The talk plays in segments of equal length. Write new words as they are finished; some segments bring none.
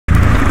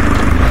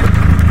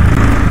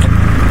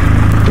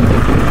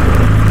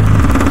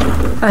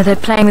no, they're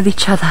playing with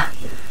each other.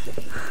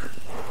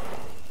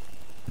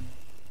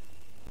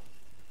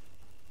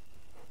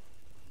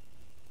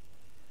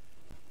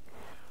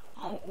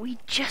 We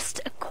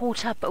just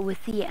caught up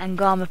with the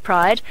Angama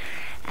pride,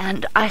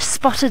 and I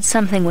spotted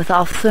something with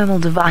our thermal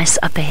device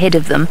up ahead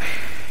of them,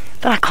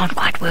 but I can't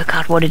quite work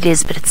out what it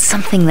is, but it's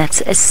something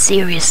that's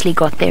seriously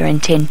got their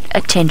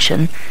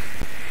attention.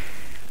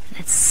 And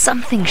it's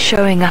something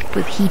showing up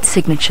with heat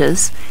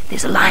signatures.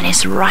 There's a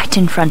lioness right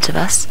in front of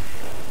us.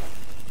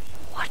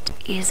 What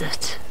is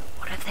it?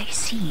 What have they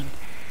seen?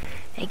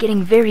 They're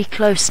getting very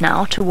close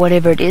now to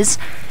whatever it is.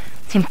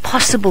 It's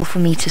impossible for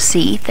me to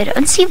see. They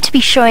don't seem to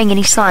be showing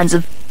any signs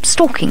of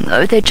stalking,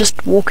 though. They're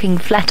just walking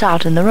flat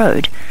out in the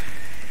road.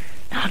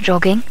 Now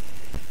jogging.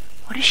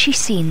 What has she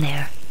seen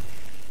there?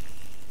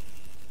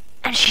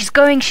 And she's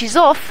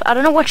off. I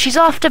don't know what she's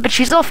after, but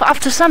she's off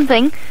after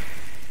something.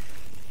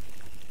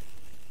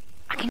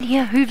 I can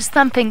hear hooves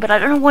thumping, but I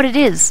don't know what it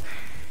is.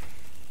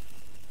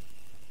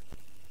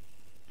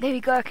 There we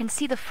go. I can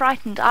see the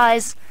frightened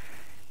eyes.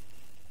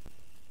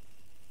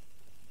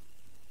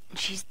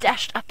 She's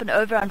dashed up and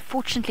over,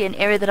 unfortunately, an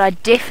area that I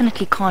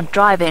definitely can't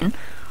drive in.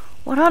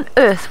 What on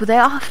earth were they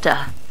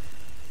after?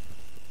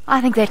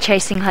 I think they're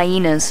chasing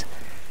hyenas.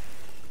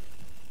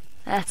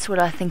 That's what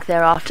I think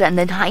they're after, and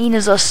the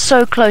hyenas are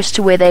so close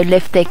to where they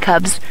left their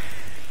cubs.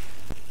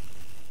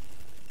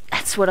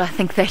 That's what I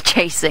think they're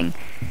chasing.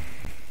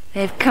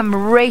 They've come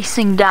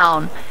racing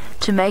down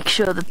to make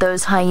sure that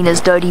those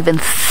hyenas don't even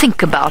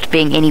think about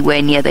being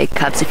anywhere near their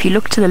cubs. If you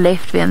look to the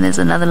left there, and there's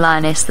another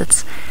lioness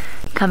that's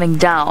coming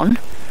down.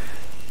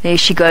 There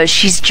she goes.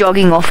 She's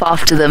jogging off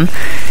after them.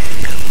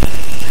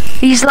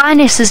 These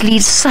lionesses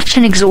lead such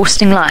an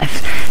exhausting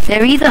life.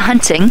 They're either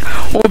hunting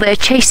or they're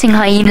chasing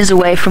hyenas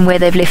away from where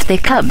they've left their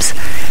cubs.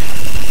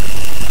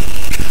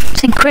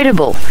 It's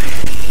incredible.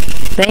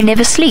 They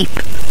never sleep.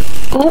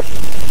 Oh,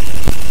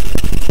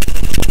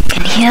 I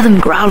can hear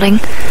them growling.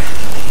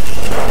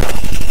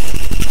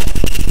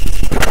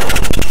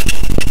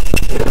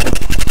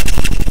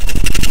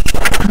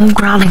 More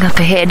growling up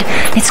ahead.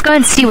 Let's go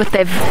and see what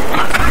they've...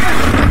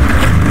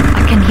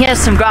 I can hear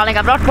some growling.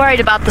 I'm not worried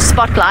about the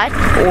spotlight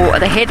or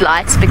the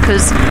headlights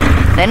because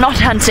they're not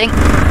hunting.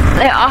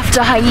 They're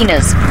after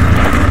hyenas.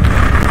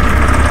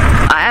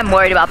 I am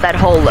worried about that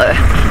hole though.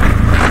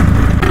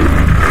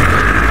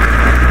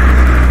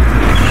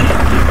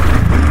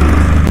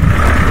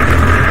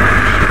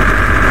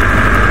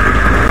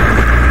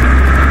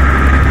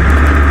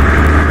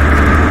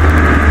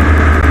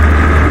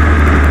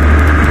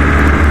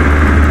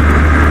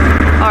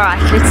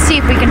 Alright, let's see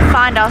if we can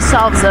find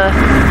ourselves a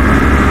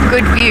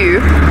good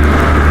view.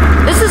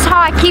 This is how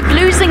I keep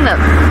losing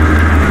them.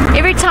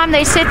 Every time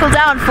they settle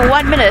down for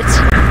 1 minute,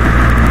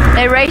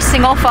 they're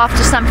racing off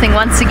after something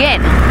once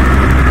again.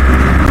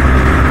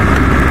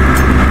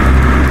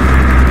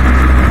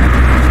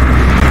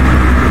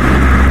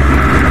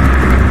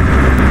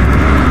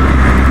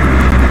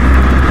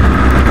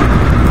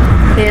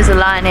 There's a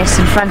lioness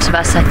in front of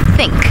us, I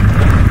think.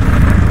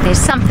 There's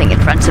something in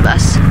front of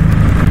us.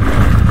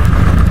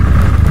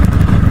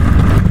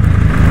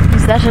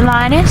 Is that a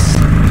lioness?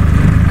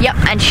 Yep,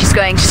 and she's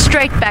going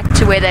straight back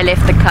to where they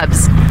left the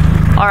cubs.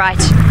 Alright,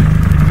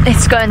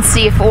 let's go and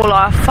see if all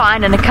are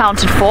fine and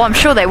accounted for. I'm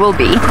sure they will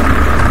be.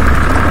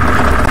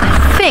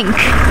 I think...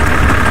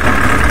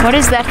 What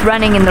is that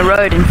running in the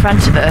road in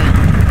front of her?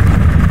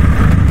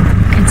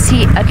 You can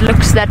see it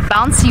looks, that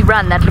bouncy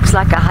run, that looks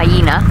like a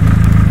hyena.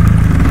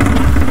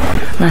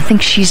 And I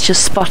think she's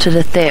just spotted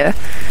it there.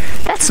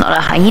 That's not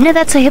a hyena,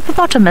 that's a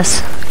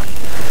hippopotamus.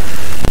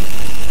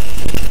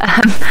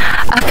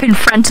 Up in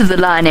front of the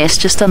lioness,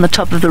 just on the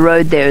top of the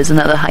road there is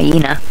another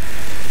hyena.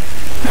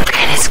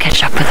 Okay, let's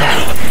catch up with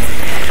her.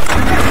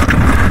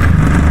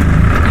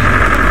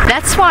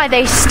 That's why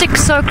they stick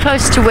so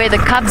close to where the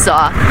cubs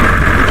are.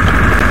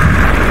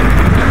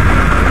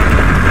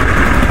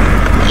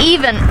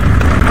 Even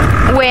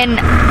when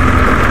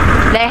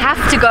they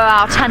have to go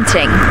out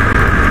hunting,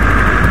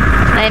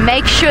 they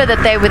make sure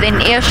that they're within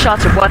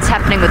earshot of what's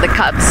happening with the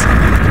cubs.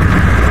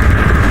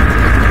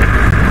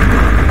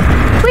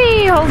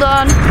 Whee, hold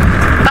on.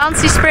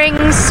 Bouncy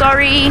springs,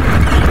 sorry.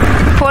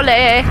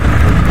 Pole.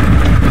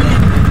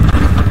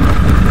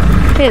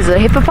 There's a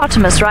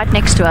hippopotamus right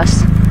next to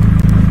us.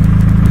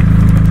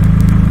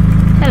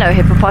 Hello,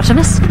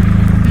 hippopotamus.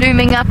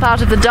 Looming up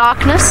out of the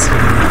darkness.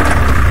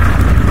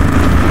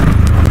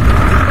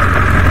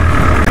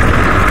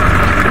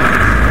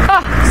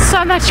 Oh,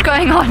 so much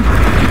going on.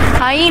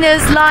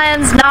 Hyenas,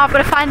 lions. Now I've got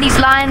to find these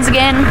lions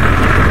again.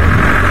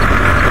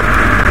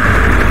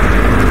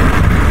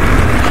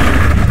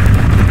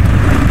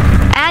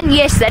 And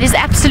yes, that is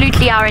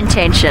absolutely our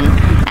intention.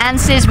 Anne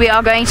says we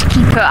are going to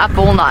keep her up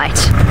all night.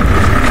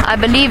 I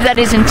believe that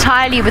is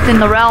entirely within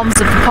the realms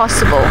of the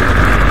possible.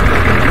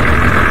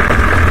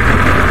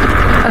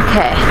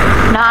 Okay,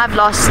 now I've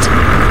lost...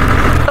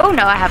 Oh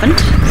no, I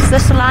haven't. Is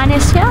this a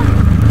lioness here?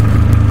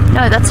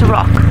 No, that's a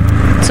rock.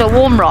 It's a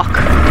warm rock.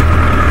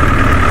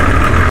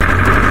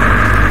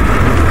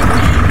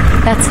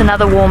 That's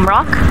another warm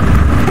rock.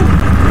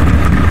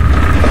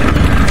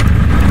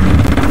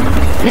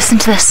 Listen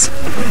to this.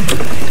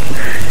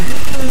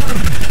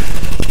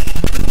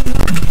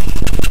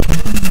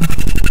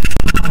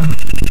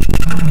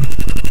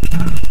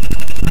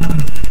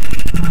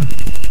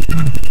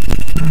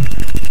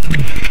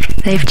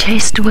 They've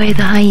chased away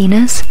the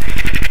hyenas,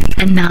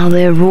 and now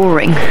they're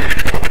roaring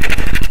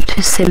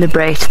to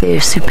celebrate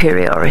their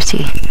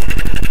superiority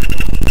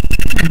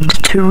and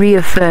to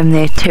reaffirm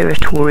their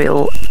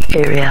territorial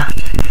area.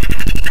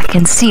 I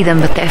can see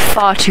them, but they're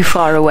far too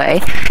far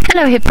away.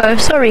 Hello, hippo.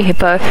 Sorry,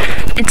 hippo.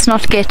 Let's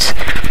not get...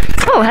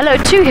 Oh, hello,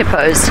 2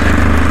 hippos.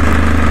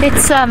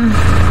 Let's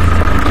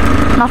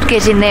not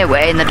get in their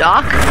way in the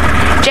dark.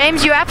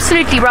 James, you're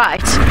absolutely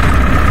right.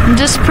 I'm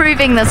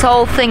disproving this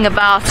whole thing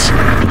about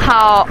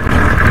how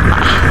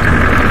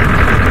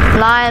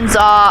lions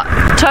are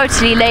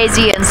totally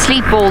lazy and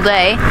sleep all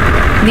day.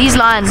 These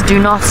lions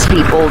do not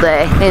sleep all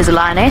day. There's a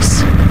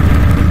lioness.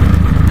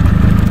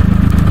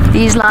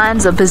 These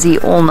lions are busy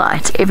all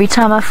night. Every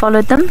time I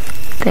followed them,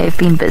 they've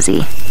been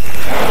busy.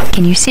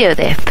 Can you see her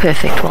there?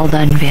 Perfect. Well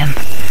done, Viam.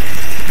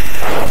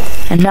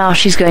 And now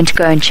she's going to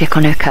go and check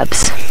on her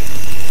cubs.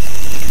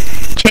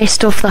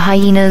 Chased off the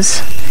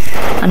hyenas.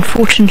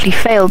 Unfortunately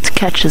failed to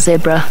catch a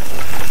zebra.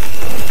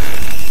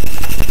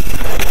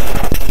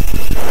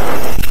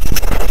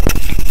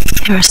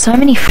 There are so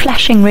many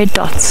flashing red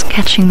dots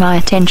catching my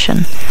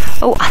attention.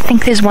 Oh, I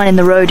think there's one in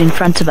the road in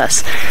front of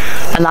us.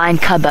 A lion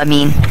cub, I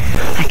mean.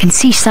 I can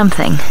see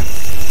something.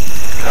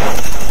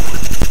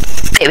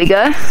 There we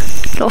go.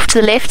 Off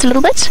to the left a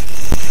little bit.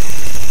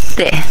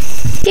 There.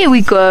 Here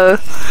we go.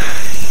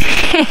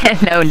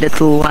 Hello,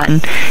 little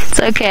one. It's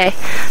okay.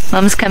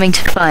 Mum's coming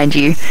to find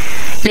you.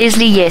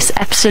 Leslie, yes,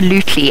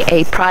 absolutely.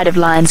 A pride of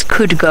lions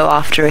could go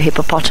after a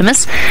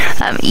hippopotamus.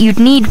 You'd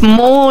need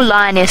more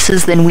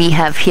lionesses than we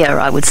have here,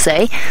 I would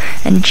say.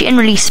 And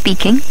generally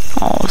speaking...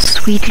 Oh,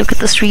 sweet, look at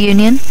this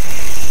reunion.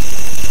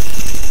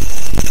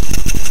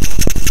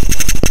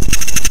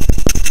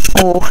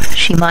 Or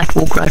she might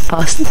walk right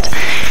past it.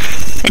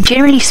 And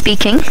generally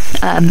speaking,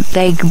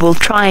 they will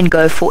try and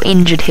go for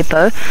injured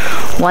hippo,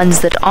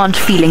 ones that aren't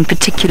feeling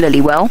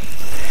particularly well.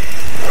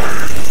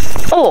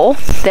 Or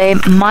they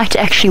might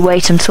actually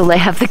wait until they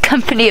have the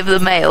company of the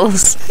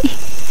males.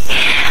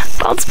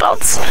 Bounce,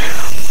 bounce.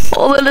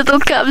 All the little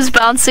cubs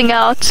bouncing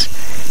out.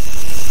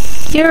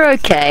 You're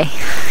okay.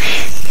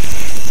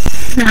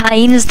 The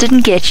hyenas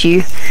didn't get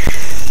you.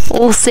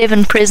 All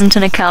 7 present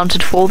and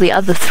accounted for. The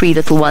other 3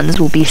 little ones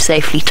will be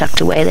safely tucked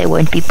away. They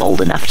won't be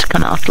bold enough to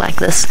come out like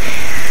this.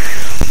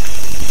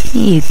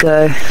 Here you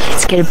go.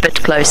 Let's get a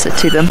bit closer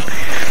to them.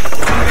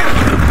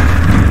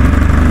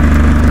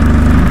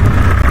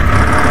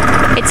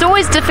 It's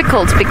always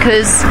difficult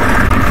because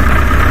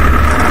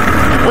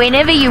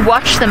whenever you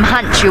watch them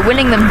hunt, you're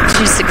willing them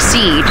to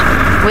succeed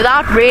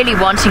without really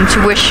wanting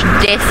to wish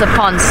death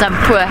upon some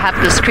poor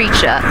hapless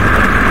creature.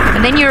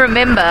 And then you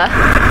remember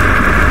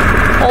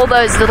all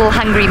those little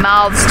hungry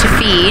mouths to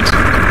feed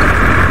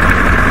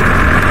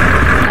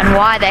and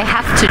why they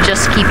have to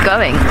just keep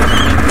going.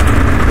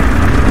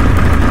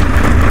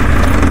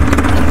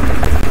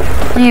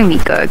 There we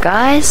go,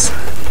 guys.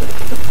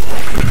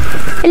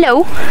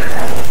 Hello.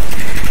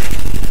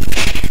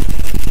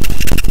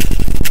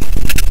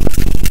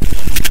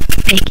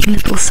 Making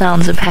little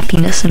sounds of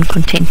happiness and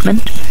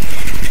contentment.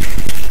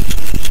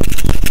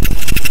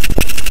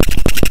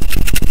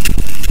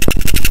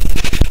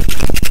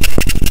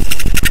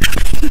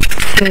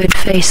 Third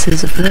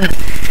faces of the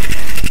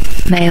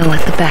male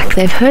at the back.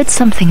 They've heard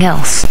something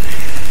else.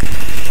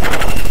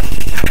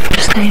 I'm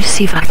just going to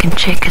see if I can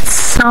check. It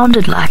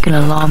sounded like an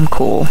alarm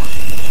call.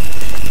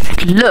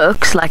 It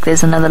looks like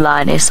there's another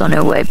lioness on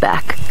her way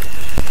back.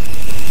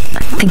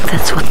 I think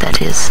that's what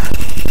that is.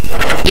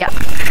 Yep.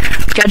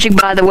 Judging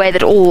by the way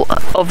that all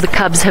of the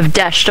cubs have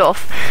dashed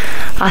off,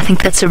 I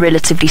think that's a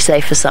relatively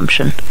safe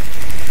assumption.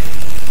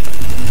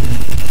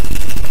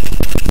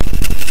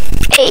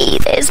 Hey,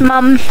 there's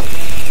Mum.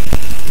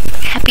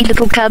 Happy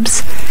little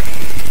cubs.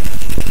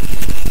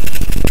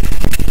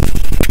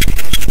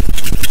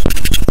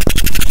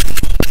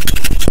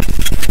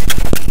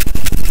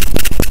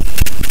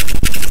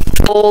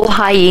 All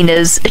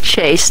hyenas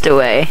chased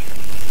away.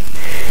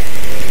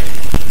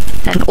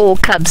 And all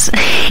cubs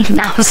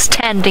now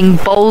standing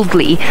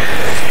boldly,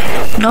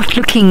 not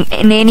looking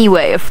in any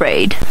way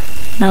afraid,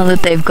 now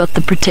that they've got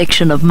the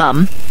protection of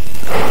Mum.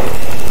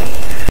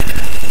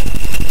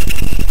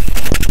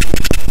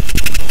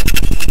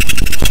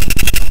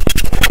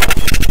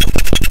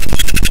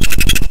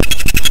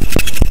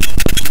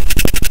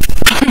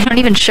 They're not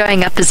even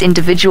showing up as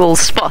individual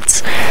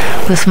spots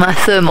with my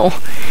thermal.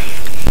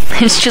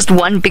 It's just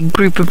one big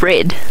group of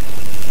red.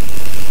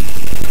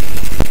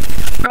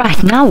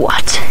 Right, now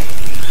what?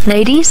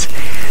 Ladies,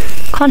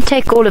 can't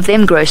take all of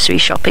them grocery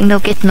shopping, they'll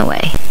get in the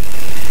way.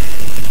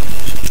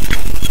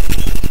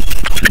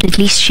 But at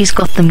least she's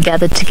got them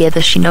gathered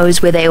together, she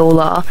knows where they all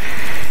are,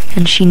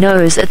 and she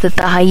knows that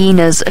the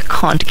hyenas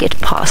can't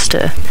get past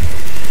her.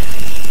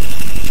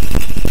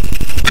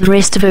 The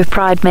rest of her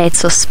pride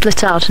mates are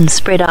split out and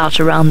spread out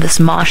around this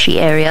marshy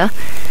area.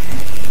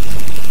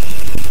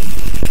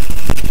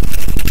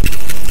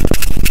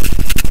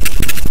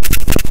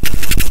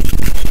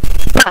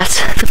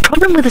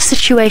 problem with a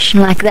situation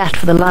like that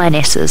for the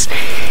lionesses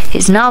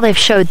is now they've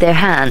showed their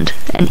hand,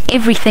 and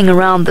everything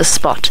around the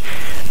spot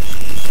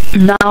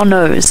now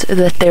knows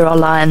that there are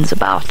lions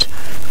about.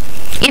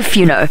 If,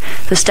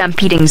 the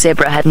stampeding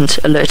zebra hadn't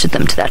alerted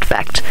them to that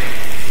fact.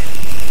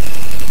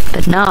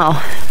 But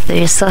now,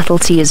 their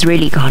subtlety has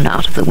really gone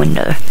out of the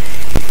window.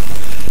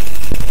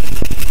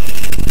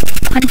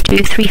 1, 2,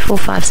 3, 4,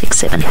 5, 6,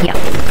 7.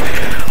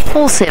 Yeah.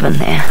 All 7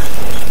 there.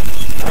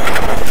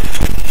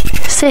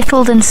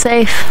 Settled and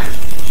safe.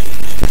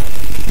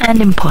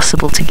 And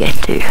impossible to get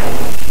to.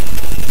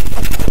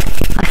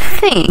 I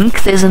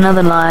think there's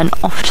another lion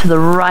off to the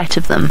right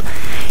of them.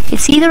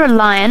 It's either a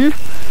lion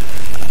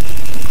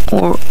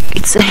or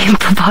it's a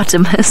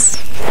hippopotamus.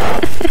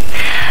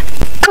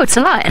 Oh, it's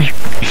a lion.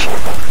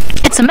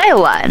 It's a male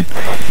lion.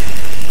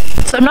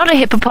 So not a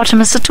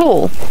hippopotamus at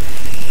all.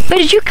 Where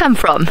did you come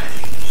from?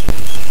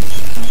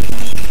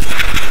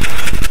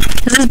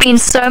 This has been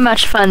so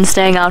much fun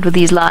staying out with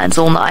these lions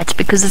all night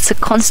because it's a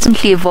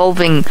constantly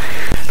evolving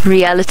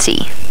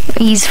reality.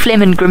 He's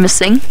phlegm and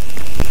grimacing.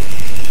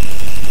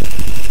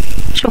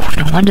 Sure,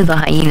 no wonder the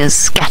hyenas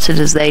scattered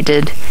as they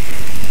did.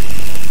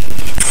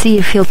 Let's see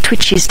if he'll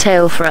twitch his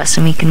tail for us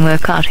and we can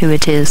work out who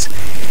it is.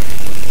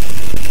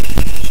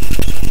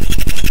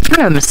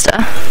 Oh,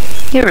 mister.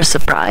 You're a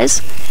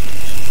surprise.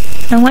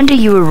 No wonder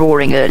you were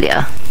roaring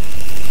earlier.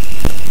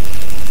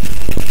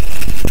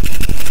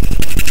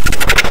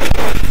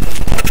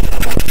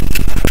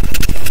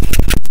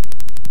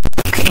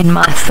 In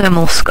my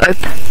thermal scope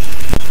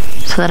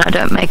so that I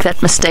don't make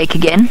that mistake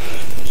again.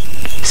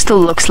 Still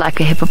looks like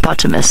a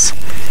hippopotamus.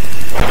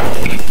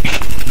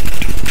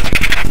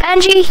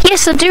 Angie,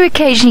 yes, I do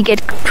occasionally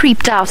get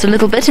creeped out a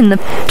little bit in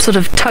the sort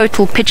of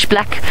total pitch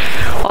black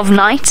of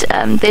night.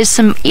 There's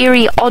some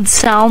eerie odd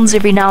sounds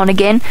every now and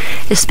again,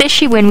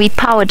 especially when we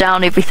power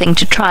down everything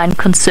to try and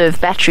conserve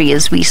battery,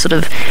 as we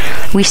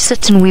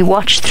sit and we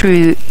watch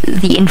through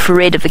the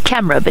infrared of the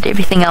camera, but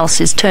everything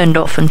else is turned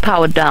off and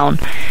powered down.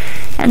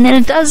 And then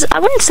it does, I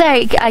wouldn't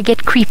say I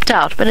get creeped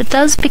out, but it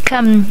does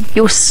become,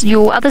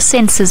 your other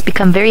senses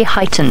become very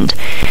heightened.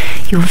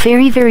 You're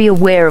very, very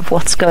aware of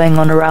what's going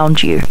on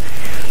around you.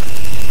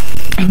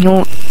 And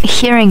your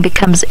hearing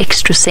becomes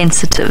extra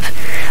sensitive.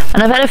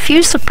 And I've had a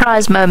few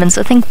surprise moments,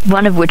 I think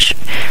one of which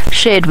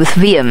shared with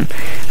VM.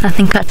 I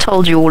think I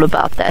told you all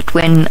about that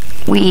when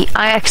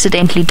I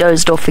accidentally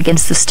dozed off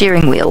against the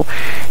steering wheel,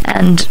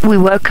 and we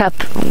woke up,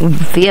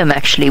 VM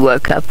actually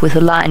woke up with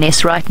a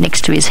lioness right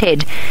next to his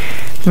head,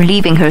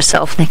 relieving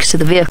herself next to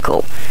the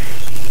vehicle.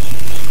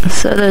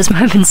 So those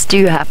moments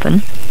do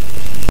happen.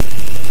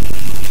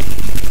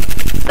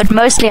 But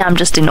mostly I'm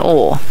just in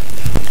awe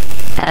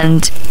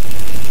and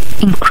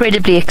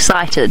incredibly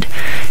excited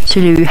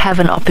to have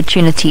an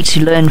opportunity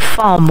to learn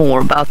far more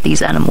about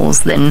these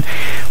animals than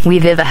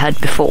we've ever had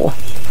before,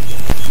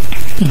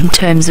 in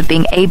terms of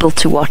being able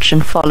to watch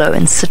and follow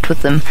and sit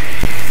with them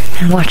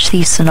and watch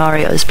these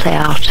scenarios play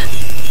out.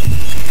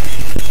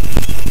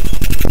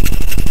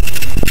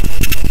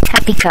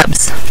 Happy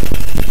cubs.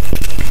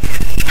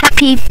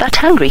 Happy but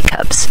hungry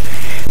cubs.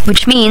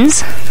 Which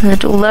means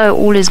that although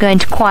all is going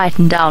to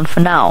quieten down for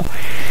now,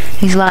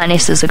 these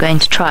lionesses are going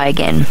to try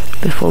again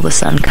before the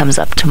sun comes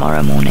up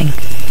tomorrow morning.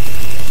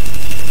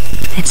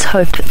 Let's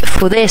hope,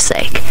 for their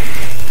sake,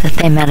 that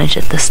they manage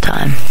it this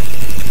time.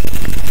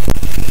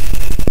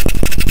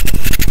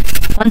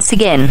 Once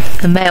again,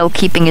 the male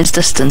keeping his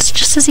distance,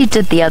 just as he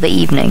did the other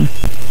evening.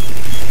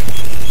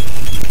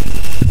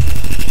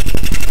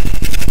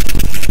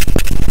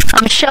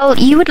 Michelle,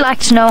 you would like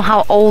to know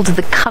how old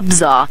the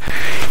cubs are.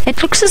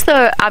 It looks as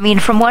though,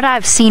 from what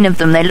I've seen of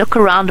them, they look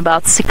around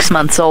about 6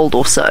 months old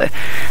or so.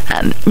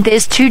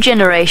 There's two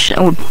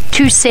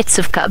sets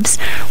of cubs,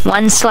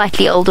 one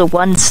slightly older,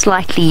 one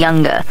slightly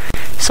younger.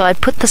 So I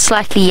put the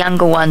slightly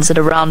younger ones at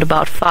around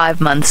about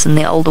 5 months and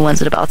the older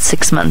ones at about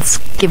 6 months,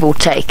 give or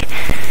take.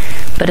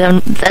 But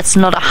that's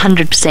not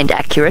 100%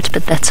 accurate,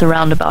 but that's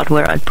around about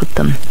where I'd put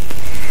them.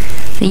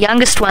 The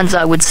youngest ones,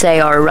 I would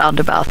say, are around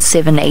about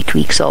 7-8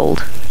 weeks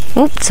old.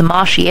 Oh, it's a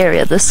marshy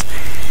area, this.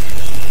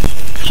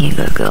 Here you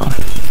go, girl.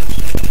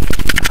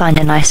 Find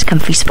a nice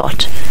comfy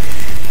spot.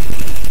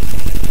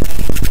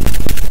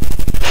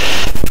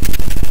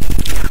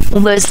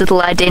 All those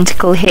little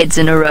identical heads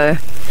in a row,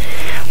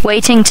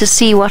 waiting to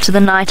see what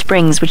the night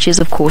brings, which is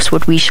of course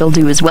what we shall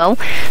do as well.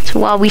 So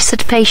while we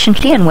sit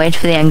patiently and wait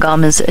for the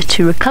Angamas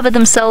to recover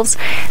themselves,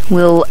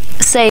 we'll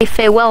say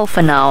farewell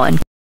for now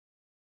and